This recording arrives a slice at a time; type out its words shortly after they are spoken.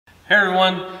Hey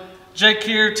everyone, Jake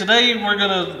here. Today we're going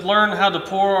to learn how to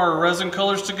pour our resin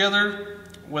colors together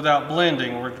without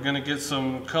blending. We're going to get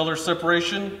some color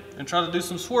separation and try to do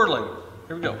some swirling.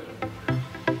 Here we go.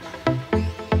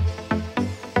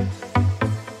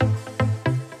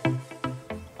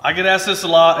 I get asked this a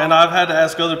lot, and I've had to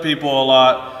ask other people a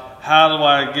lot, how do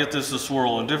I get this to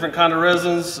swirl? And different kind of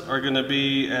resins are going to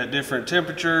be at different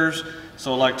temperatures.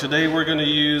 So like today we're going to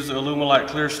use Alumilite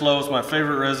Clear Slow. It's my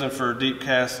favorite resin for deep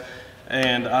cast,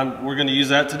 and we're going to use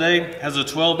that today. It has a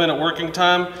 12-minute working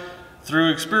time.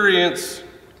 Through experience,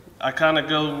 I kind of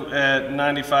go at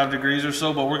 95 degrees or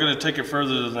so, but we're going to take it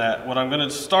further than that. What I'm going to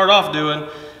start off doing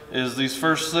is these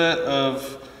first set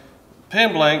of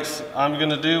pen blanks. I'm going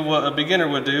to do what a beginner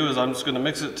would do, is I'm just going to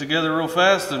mix it together real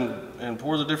fast and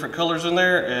pour the different colors in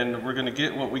there, and we're going to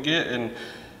get what we get, and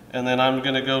then I'm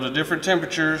going to go to different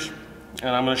temperatures, and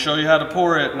I'm going to show you how to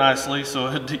pour it nicely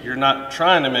so you're not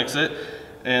trying to mix it.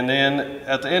 And then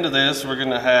at the end of this, we're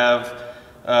going to have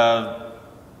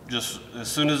just as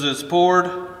soon as it's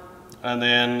poured, and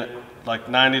then like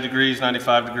 90 degrees,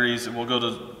 95 degrees, we'll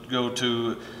go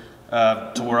to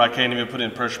where I can't even put in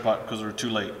pressure pot because we're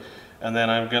too late. And then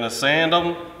I'm going to sand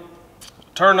them,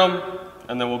 turn them,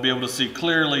 and then we'll be able to see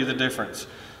clearly the difference.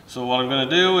 So what I'm going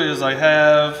to do is I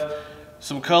have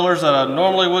some colors that I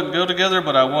normally wouldn't go together,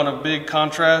 but I want a big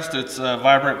contrast. It's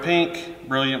vibrant pink,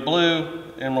 brilliant blue,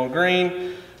 emerald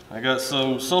green. I got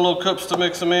some solo cups to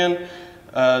mix them in.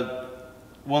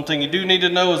 One thing you do need to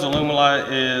know is Alumilite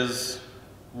is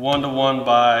 1-to-1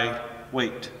 by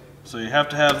weight. So you have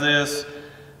to have this,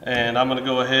 and I'm going to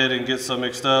go ahead and get some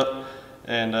mixed up,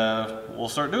 and we'll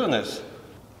start doing this.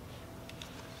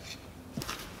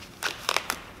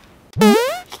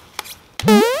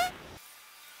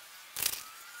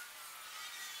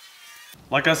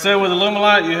 Like I said, with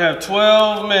Alumilite, you have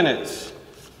 12 minutes.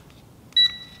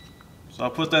 So I'll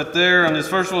put that there, and this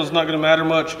first one is not going to matter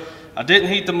much. I didn't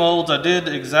heat the molds. I did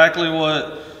exactly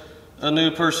what a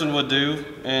new person would do,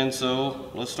 and so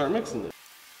let's start mixing it.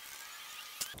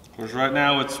 Of course, right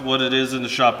now it's what it is in the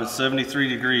shop. It's 73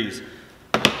 degrees.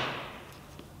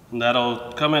 And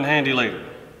that'll come in handy later.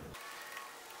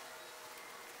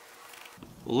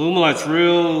 Alumilite's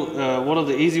real, one of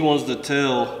the easy ones to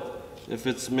tell if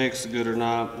it's mixed good or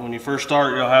not. When you first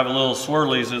start, you'll have a little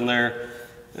swirlies in there,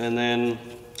 and then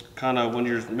kind of when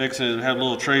you're mixing it, have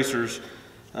little tracers.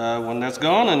 When that's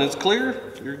gone and it's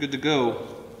clear, you're good to go.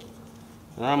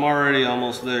 And I'm already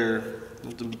almost there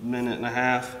at a minute and a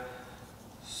half.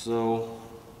 So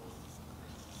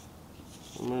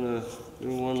I'm gonna do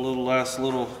one last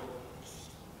little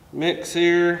mix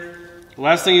here. The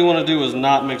last thing you want to do is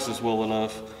not mix this well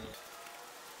enough.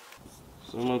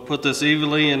 So I'm going to put this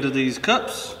evenly into these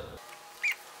cups.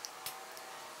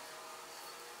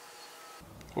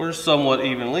 Or somewhat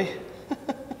evenly.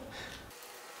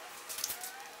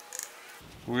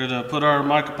 We're going to put our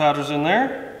mica powders in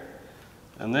there.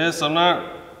 And this,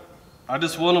 I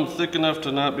just want them thick enough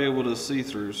to not be able to see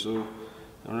through. So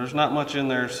there's not much in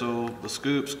there, so the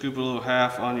scoop a little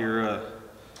half on your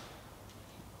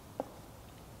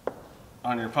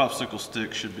popsicle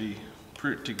stick should be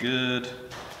pretty good.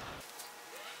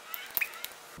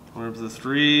 We're up to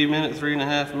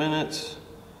 3.5 minutes.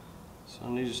 So I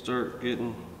need to start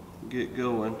get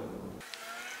going.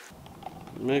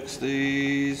 Mix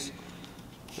these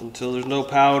until there's no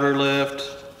powder left.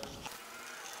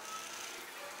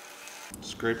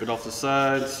 Scrape it off the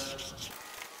sides.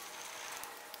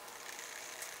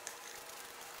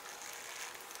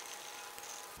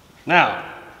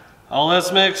 Now, all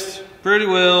that's mixed pretty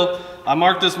well. I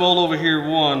marked this mold over here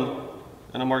 1,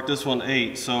 and I marked this one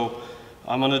 8. So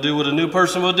I'm going to do what a new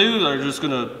person would do. They're just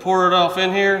going to pour it off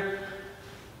in here.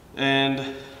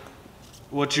 And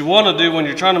what you want to do when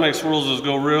you're trying to make swirls is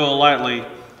go real lightly.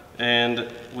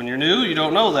 And when you're new, you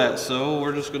don't know that. So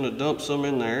we're just going to dump some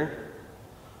in there.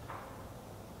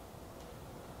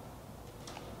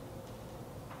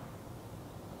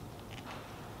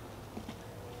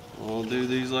 We'll do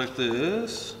these like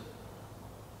this.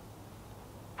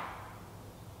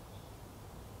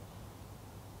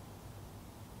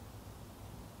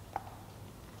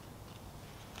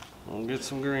 I'll get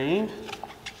some green.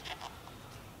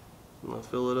 I'm going to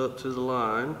fill it up to the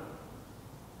line.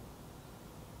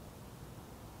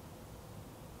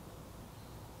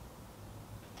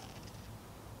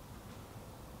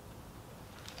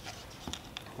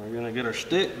 We're going to get our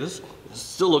stick. This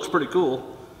still looks pretty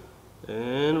cool.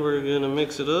 And we're going to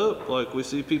mix it up like we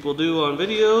see people do on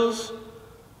videos.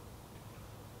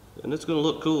 And it's going to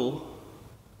look cool.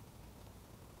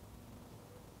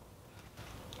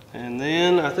 And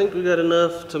then I think we got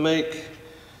enough to make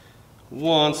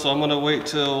one, so I'm going to wait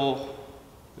till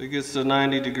it gets to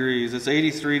 90 degrees. It's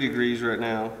 83 degrees right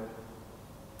now.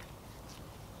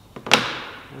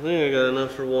 I think I got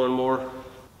enough for one more.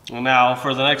 And now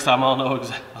for the next time, I'll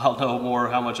know more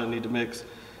how much I need to mix.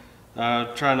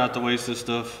 Try not to waste this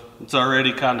stuff. It's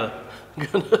already kind of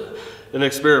an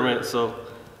experiment, so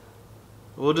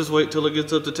we'll just wait till it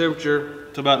gets up to temperature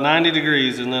to about 90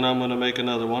 degrees, and then I'm going to make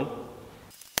another one.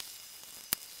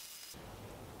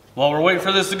 While we're waiting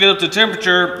for this to get up to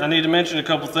temperature, I need to mention a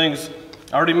couple things.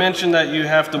 I already mentioned that you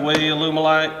have to weigh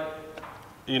Alumilite,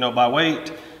 you know, by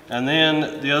weight. And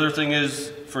then the other thing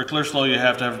is, for Clear Slow, you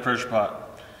have to have a pressure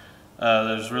pot.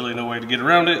 There's really no way to get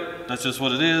around it. That's just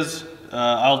what it is.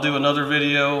 I'll do another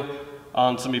video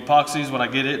on some epoxies. When I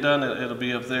get it done, it'll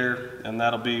be up there, and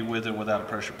that'll be with and without a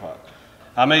pressure pot.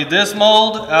 I made this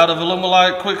mold out of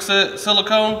Alumilite Quickset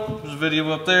silicone. There's a video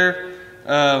up there.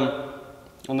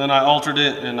 And then I altered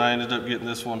it, and I ended up getting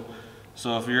this one.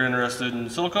 So if you're interested in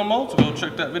silicone molds, go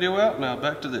check that video out. Now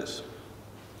back to this.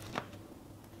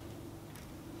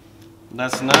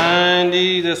 That's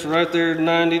 90, that's right there,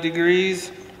 90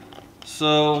 degrees.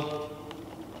 So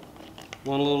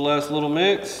one last little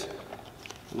mix.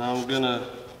 Now I'm gonna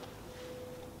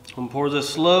pour this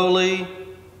slowly.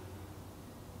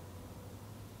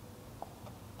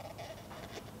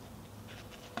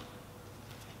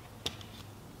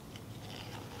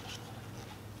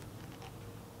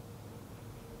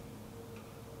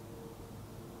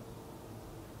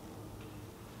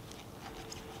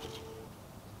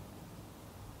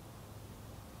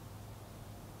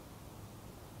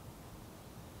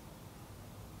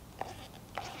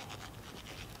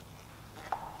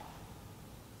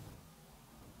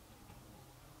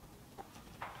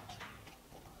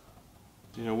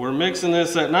 You know, we're mixing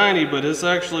this at 90, but it's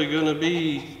actually going to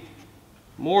be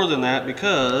more than that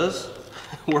because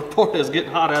we're pouring. It's getting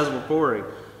hot as we're pouring.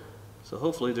 So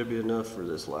hopefully there'll be enough for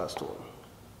this last one.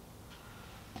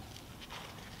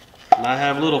 And I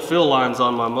have little fill lines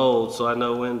on my mold, so I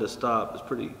know when to stop. It's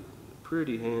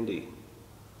pretty handy.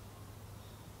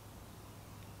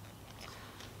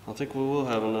 I think we will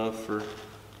have enough for.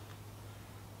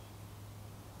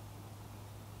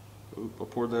 Oop, I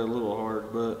poured that a little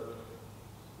hard, but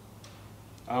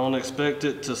I don't expect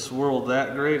it to swirl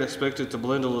that great. I expect it to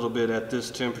blend a little bit at this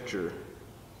temperature.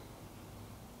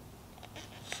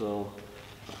 So,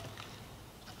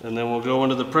 and then we'll go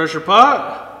into the pressure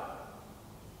pot.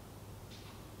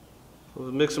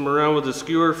 We'll mix them around with the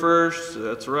skewer first.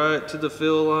 That's right, to the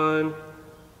fill line.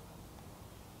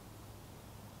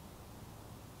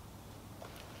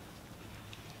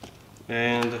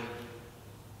 And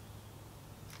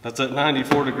that's at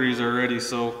 94 degrees already,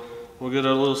 so we'll get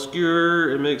our little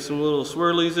skewer and make some little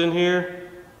swirlies in here.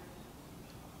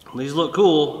 These look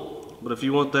cool, but if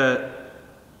you want that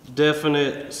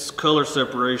definite color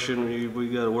separation, we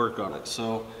got to work on it.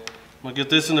 So I'm gonna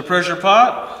get this in the pressure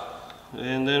pot,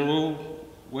 and then we'll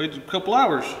wait a couple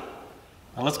hours.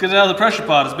 Now let's get it out of the pressure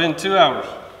pot. It's been 2 hours.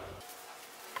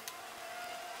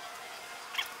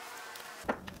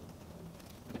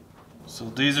 So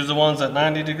these are the ones at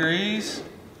 90 degrees.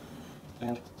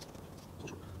 And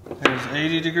here's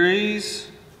 80 degrees.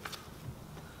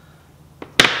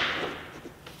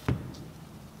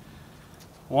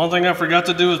 One thing I forgot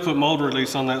to do is put mold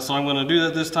release on that, so I'm going to do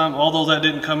that this time. Although that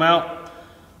didn't come out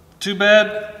too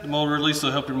bad, the mold release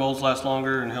will help your molds last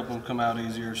longer and help them come out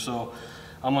easier. So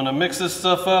I'm going to mix this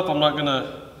stuff up. I'm not going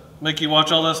to make you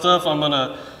watch all that stuff. I'm going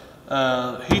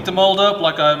to heat the mold up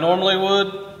like I normally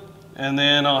would, and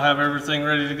then I'll have everything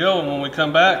ready to go. And when we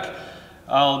come back,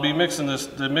 I'll be mixing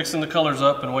the colors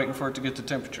up and waiting for it to get to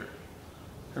temperature.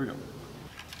 Here we go.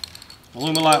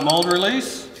 Alumilite mold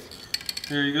release.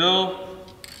 Here you go.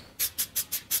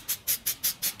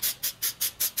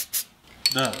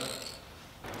 Done.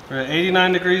 We're at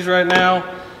 89 degrees right now.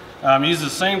 I'm using the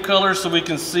same color so we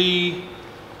can see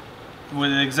what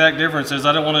the exact difference is.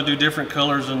 I don't want to do different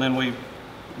colors and then we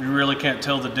really can't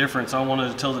tell the difference. I wanted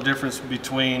to tell the difference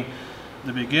between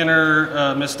the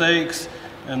beginner mistakes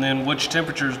and then which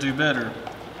temperatures do better.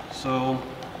 So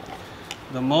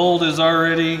the mold is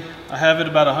already, I have it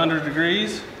about 100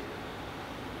 degrees.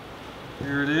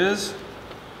 Here it is.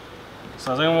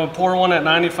 So I think I'm going to pour one at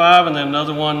 95 and then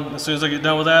another one, as soon as I get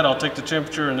done with that, I'll take the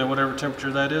temperature and then whatever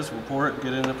temperature that is, we'll pour it,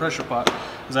 get it in the pressure pot.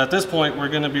 Because at this point, we're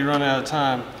going to be running out of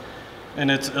time. And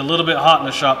it's a little bit hot in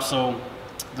the shop, so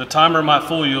the timer might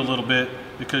fool you a little bit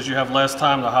because you have less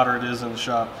time the hotter it is in the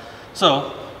shop.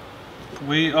 So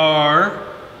we are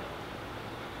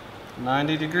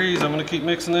 90 degrees. I'm going to keep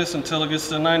mixing this until it gets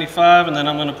to 95 and then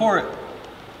I'm going to pour it.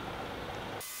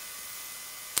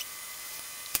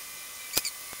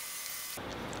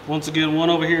 Once again, one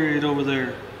over here, 8 over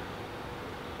there.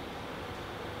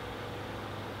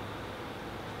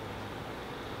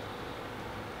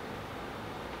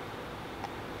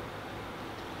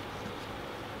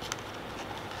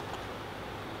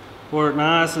 Pour it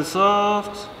nice and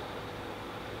soft.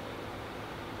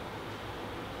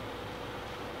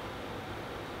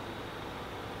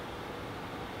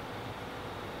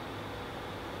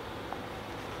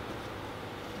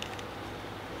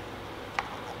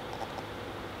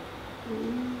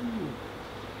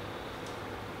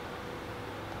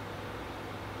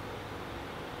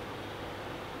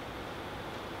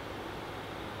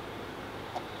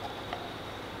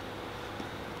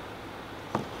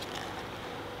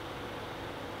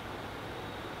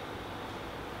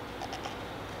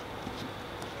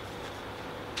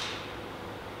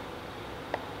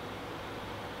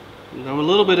 I'm a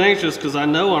little bit anxious because I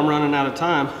know I'm running out of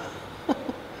time.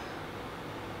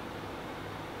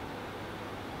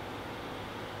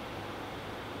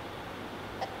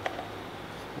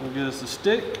 We'll get us a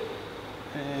stick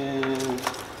and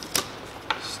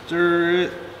stir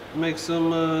it, make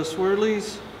some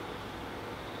swirlies.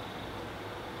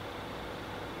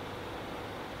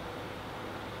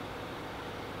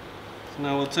 So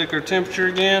now we'll take our temperature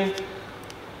again.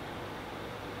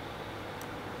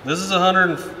 This is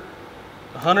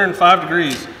 105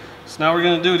 degrees. So now we're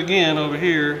going to do it again over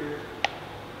here.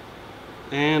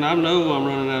 And I know I'm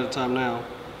running out of time now.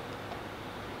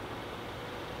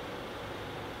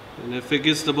 And if it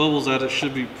gets the bubbles out, it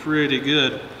should be pretty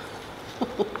good.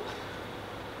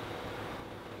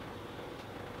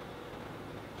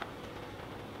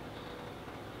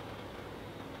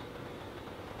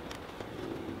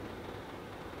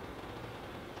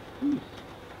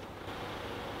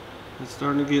 It's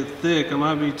starting to get thick. I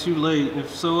might be too late.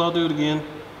 If so, I'll do it again.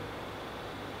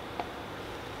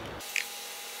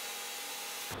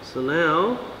 So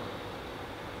now,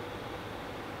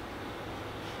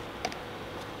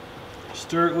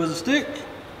 stir it with a stick.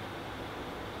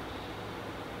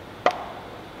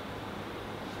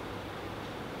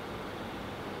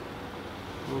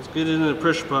 Let's get it in a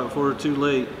pressure pot before it's too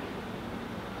late.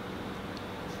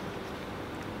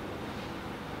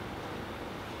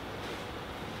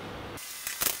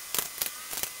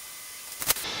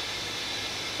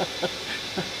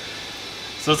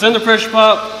 So it's in the pressure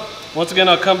pot. Once again,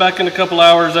 I'll come back in a couple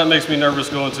hours. That makes me nervous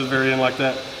going to the very end like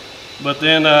that. But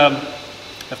then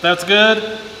if that's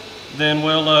good, then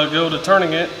we'll go to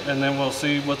turning it and then we'll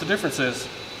see what the difference is.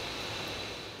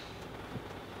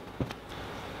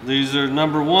 These are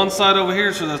number one side over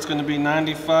here, so that's going to be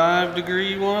 95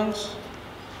 degree ones.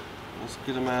 Let's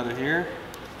get them out of here.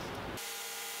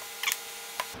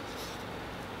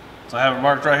 So I have it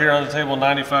marked right here on the table,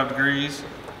 95 degrees.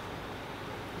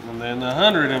 And then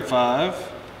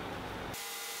 105.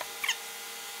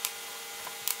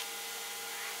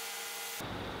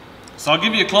 So I'll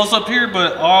give you a close-up here,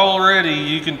 but already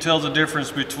you can tell the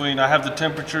difference between, I have the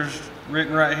temperatures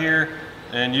written right here,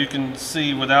 and you can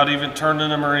see without even turning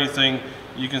them or anything,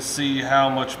 you can see how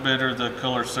much better the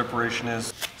color separation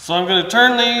is. So I'm going to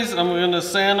turn these, I'm going to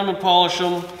sand them and polish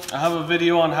them. I have a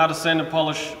video on how to sand and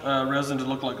polish resin to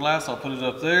look like glass. I'll put it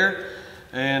up there.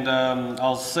 And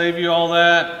I'll save you all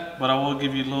that, but I will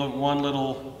give you one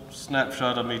little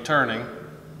snapshot of me turning.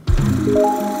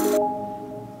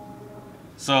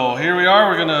 So here we are,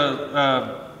 we're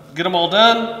gonna get them all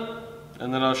done,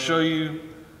 and then I'll show you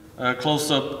a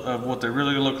close-up of what they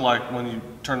really look like when you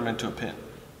turn them into a pin.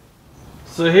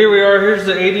 So here we are, here's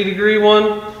the 80 degree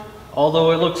one.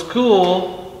 Although it looks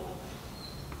cool,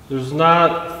 there's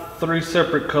not 3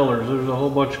 separate colors, there's a whole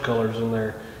bunch of colors in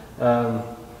there.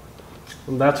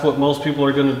 And that's what most people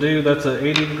are going to do. That's an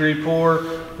 80 degree pour,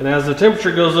 and as the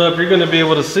temperature goes up, you're going to be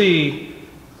able to see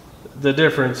the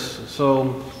difference.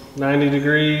 So 90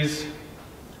 degrees,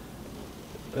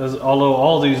 although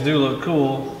all these do look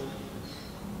cool,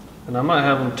 and I might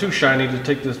have them too shiny to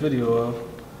take this video of.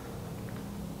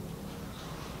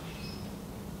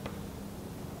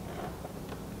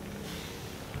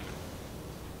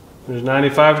 There's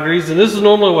 95 degrees, and this is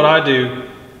normally what I do.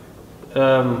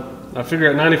 I figure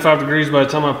at 95 degrees, by the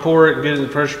time I pour it and get it in the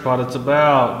pressure pot, it's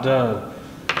about done.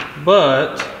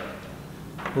 But,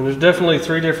 and there's definitely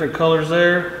 3 different colors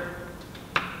there,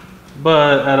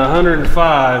 but at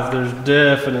 105, there's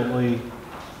definitely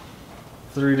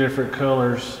 3 different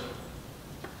colors.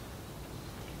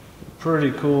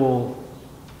 Pretty cool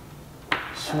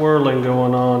swirling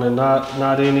going on, and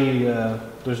not any,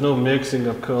 there's no mixing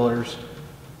of colors.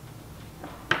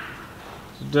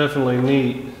 It's definitely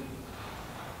neat.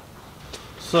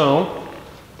 So,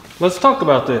 let's talk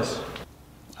about this.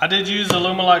 I did use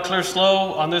Alumilite Clear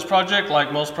Slow on this project,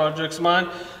 like most projects of mine.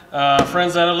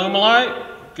 Friends at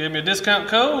Alumilite gave me a discount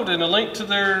code and a link to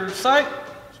their site.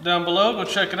 It's down below, go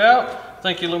check it out.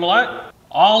 Thank you, Alumilite.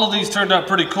 All of these turned out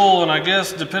pretty cool, and I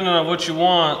guess depending on what you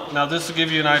want, now this will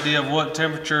give you an idea of what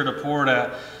temperature to pour it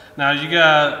at. Now you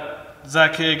got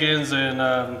Zach Higgins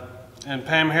and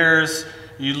Pam Harris.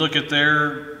 You look at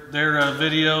their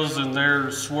videos and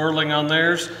their swirling on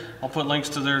theirs. I'll put links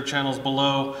to their channels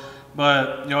below.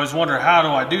 But you always wonder, how do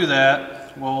I do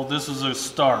that? Well, this is a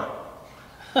start.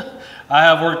 I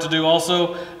have work to do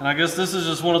also, and I guess this is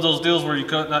just one of those deals where you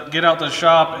get out the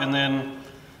shop and then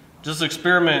just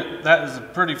experiment. That is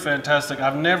pretty fantastic.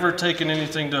 I've never taken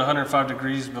anything to 105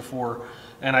 degrees before,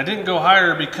 and I didn't go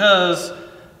higher because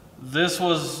this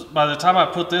was, by the time I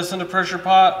put this in the pressure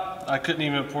pot, I couldn't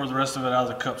even pour the rest of it out of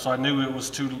the cup, so I knew it was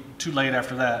too late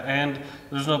after that. And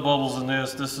there's no bubbles in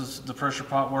this. This is, the pressure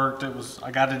pot worked.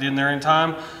 I got it in there in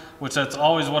time, which that's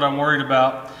always what I'm worried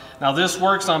about. Now this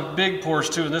works on big pours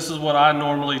too, and this is what I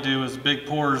normally do is big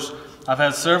pours. I've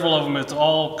had several of them, it's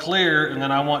all clear, and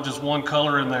then I want just one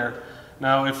color in there.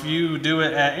 Now if you do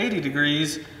it at 80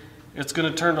 degrees, it's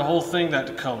gonna turn the whole thing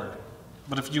that color.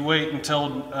 But if you wait until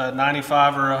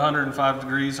 95 or 105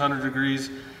 degrees, 100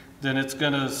 degrees, then it's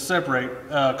gonna separate.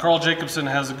 Carl Jacobson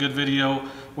has a good video.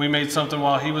 We made something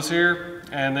while he was here,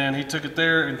 and then he took it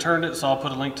there and turned it, so I'll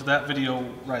put a link to that video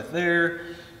right there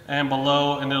and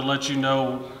below, and it'll let you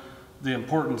know the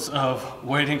importance of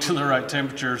waiting to the right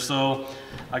temperature. So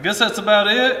I guess that's about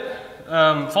it.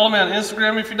 Follow me on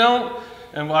Instagram if you don't,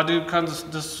 and I do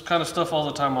this kind of stuff all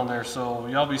the time on there. So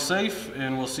y'all be safe,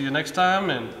 and we'll see you next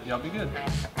time, and y'all be good.